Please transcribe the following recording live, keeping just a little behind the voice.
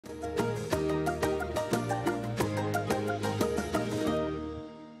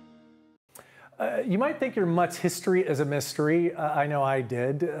You might think your mutt's history is a mystery. I know I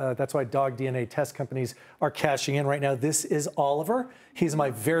did. That's why dog DNA test companies are cashing in right now. This is Oliver. He's my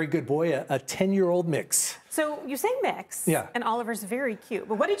very good boy, a 10-year-old mix. So you say mix, yeah, and Oliver's very cute.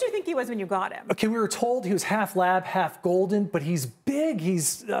 But what did you think he was when you got him? Okay, we were told he was half lab, half golden, but he's big.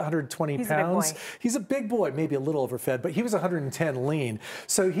 He's 120 pounds. A big boy. He's a big boy, maybe a little overfed, but he was 110 lean.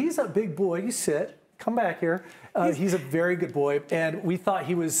 So he's a big boy. You sit, come back here. He's a very good boy, and we thought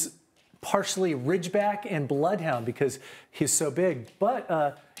he was partially Ridgeback and Bloodhound because he's so big.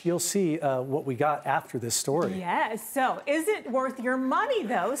 But you'll see what we got after this story. Yes. So is it worth your money,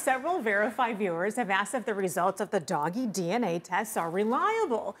 though? Several Verify viewers have asked if the results of the doggy DNA tests are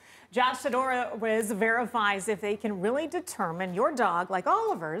reliable. Josh Sadora verifies if they can really determine your dog, like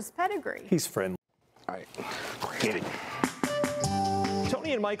Oliver's, pedigree. He's friendly. All right, get it.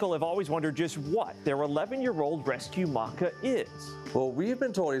 Tony and Michael have always wondered just what their 11-year-old rescue Maka is. Well, we've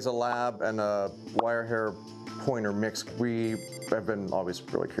been told he's a lab and a wire hair pointer mix. We have been always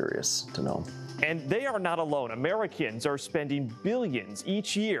really curious to know. And they are not alone. Americans are spending billions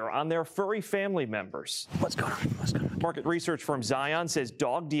each year on their furry family members. What's going on? What's going on? Market research firm Zion says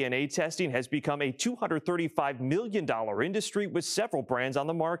dog DNA testing has become a $235 million industry with several brands on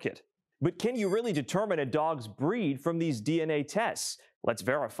the market. But can you really determine a dog's breed from these DNA tests? Let's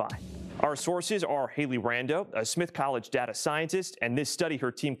verify. Our sources are Haley Rando, a Smith College data scientist, and this study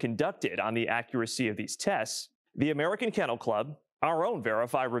her team conducted on the accuracy of these tests, the American Kennel Club, our own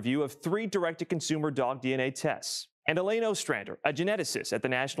Verify review of 3 direct-to-consumer dog DNA tests, and Elaine Ostrander, a geneticist at the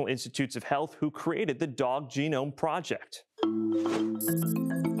National Institutes of Health who created the Dog Genome Project.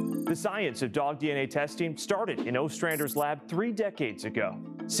 The science of dog DNA testing started in Ostrander's lab 3 decades ago.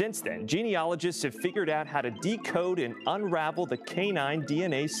 Since then, genealogists have figured out how to decode and unravel the canine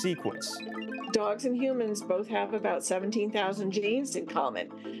DNA sequence. Dogs and humans both have about 17,000 genes in common,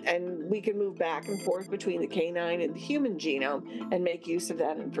 and we can move back and forth between the canine and the human genome and make use of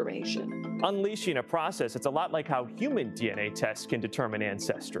that information. Unleashing a process that's a lot like how human DNA tests can determine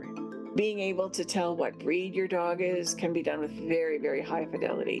ancestry. Being able to tell what breed your dog is can be done with very, very high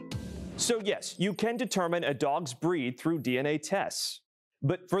fidelity. So yes, you can determine a dog's breed through DNA tests.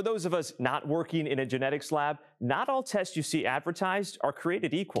 But for those of us not working in a genetics lab, not all tests you see advertised are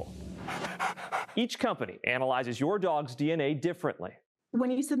created equal. Each company analyzes your dog's DNA differently. When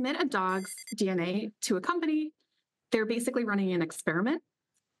you submit a dog's DNA to a company, they're basically running an experiment,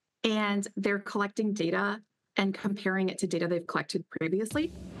 and they're collecting data and comparing it to data they've collected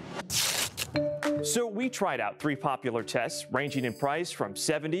previously. So we tried out 3 popular tests ranging in price from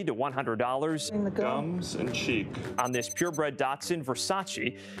 $70 to $100. Gums and cheek. On this purebred Dachshund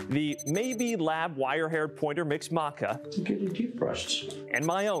Versace, the maybe lab wire-haired pointer mix Maka, Get your teeth brushed. and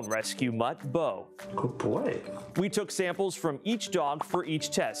my own rescue mutt Bo. Good boy. We took samples from each dog for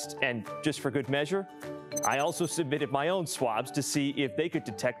each test, and just for good measure, I also submitted my own swabs to see if they could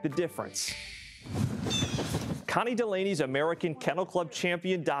detect the difference. Connie Delaney's American Kennel Club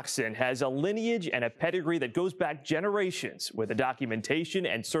champion Dachshund has a lineage and a pedigree that goes back generations with the documentation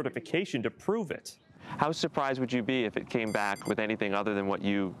and certification to prove it. How surprised would you be if it came back with anything other than what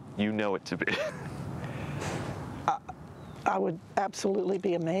you know it to be? I would absolutely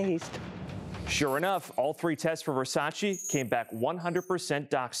be amazed. Sure enough, all 3 tests for Versace came back 100%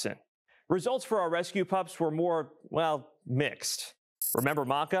 Dachshund. Results for our rescue pups were more, well, mixed. Remember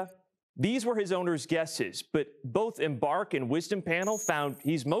Maka? These were his owner's guesses, but both Embark and Wisdom Panel found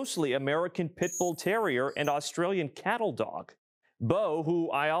he's mostly American Pit Bull Terrier and Australian Cattle Dog. Bo,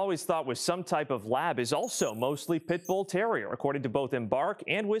 who I always thought was some type of lab, is also mostly Pit Bull Terrier, according to both Embark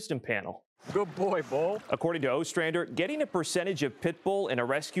and Wisdom Panel. Good boy, Bo. According to Ostrander, getting a percentage of Pit Bull in a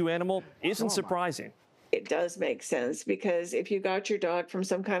rescue animal isn't surprising. It does make sense because if you got your dog from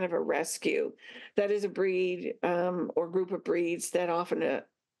some kind of a rescue, that is a breed or group of breeds that often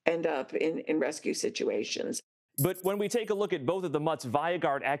end up in rescue situations. But when we take a look at both of the Mutt's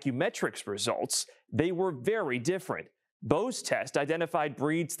ViaGuard Accumetrics results, they were very different. Bo's test identified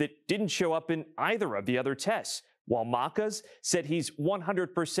breeds that didn't show up in either of the other tests, while Maka's said he's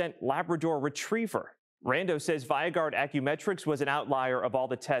 100% Labrador Retriever. Rando says ViaGuard Accumetrics was an outlier of all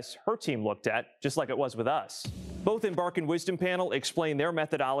the tests her team looked at, just like it was with us. Both Embark and Wisdom Panel explain their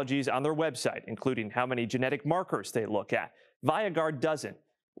methodologies on their website, including how many genetic markers they look at. ViaGuard doesn't.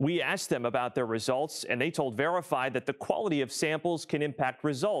 We asked them about their results, and they told Verify that the quality of samples can impact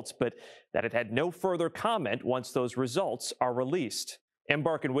results, but that it had no further comment once those results are released.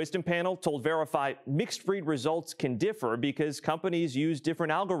 Embark and Wisdom Panel told Verify mixed breed results can differ because companies use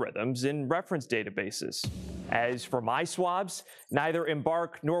different algorithms in reference databases. As for my swabs, neither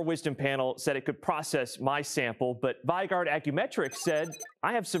Embark nor Wisdom Panel said it could process my sample, but ViaGuard Acumetrics said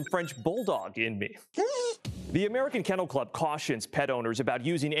I have some French Bulldog in me. The American Kennel Club cautions pet owners about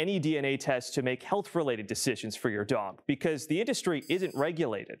using any DNA test to make health-related decisions for your dog because the industry isn't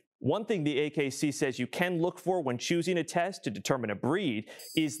regulated. One thing the AKC says you can look for when choosing a test to determine a breed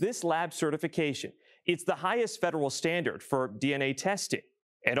is this lab certification. It's the highest federal standard for DNA testing,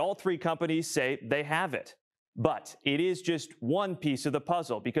 and all three companies say they have it. But it is just one piece of the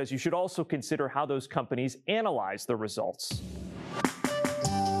puzzle because you should also consider how those companies analyze the results.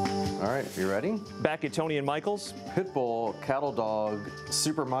 All right, you ready? Back at Tony and Michael's. Pit Bull, Cattle Dog,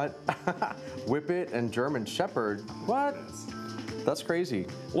 Super Mutt, Whippet, and German Shepherd. What? That's crazy.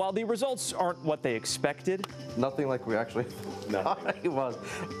 While the results aren't what they expected. Nothing like we actually thought it was.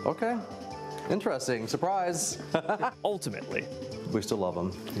 Okay, interesting, surprise. Ultimately. We still love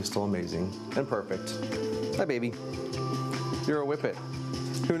him. He's still amazing and perfect. Hi, baby. You're a Whippet.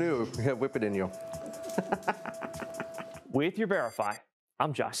 Who knew you had Whippet in you? With your Verify,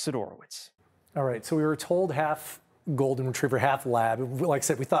 I'm Josh Sidorowitz. All right, so we were told half golden retriever, half lab. Like I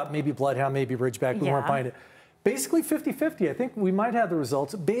said, we thought maybe bloodhound, maybe ridgeback. We weren't buying it. Basically 50-50. I think we might have the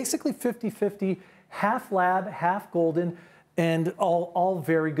results. Basically 50-50, half lab, half golden, and all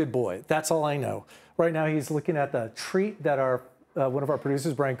very good boy. That's all I know. Right now he's looking at the treat that our one of our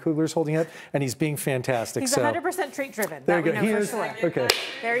producers, Brian Kugler, is holding up, and he's being fantastic. He's 100% treat driven. There you go. He is. Sure. Okay.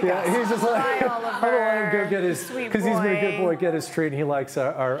 There you go. He's just like, I'm gonna let him go get his, because he's been a good boy, get his treat, and he likes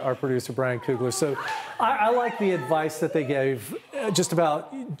our producer, Brian Kugler. So I like the advice that they gave, just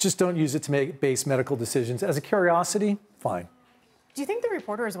don't use it to base medical decisions. As a curiosity, fine. Do you think the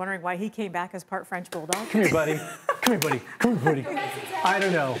reporter is wondering why he came back as part French Bulldog? Come here, buddy. Come here, buddy. Come here, buddy. I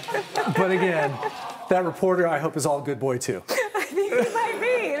don't know. But again, that reporter, I hope, is all good boy, too. I think he might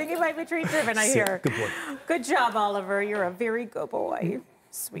be. I think he might be treat driven, I hear. Good boy. Good job, Oliver. You're a very good boy.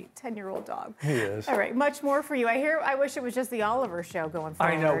 Sweet 10-year-old dog. He is. All right, much more for you. I wish it was just the Oliver show going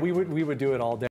forward. I know. We would do it all day.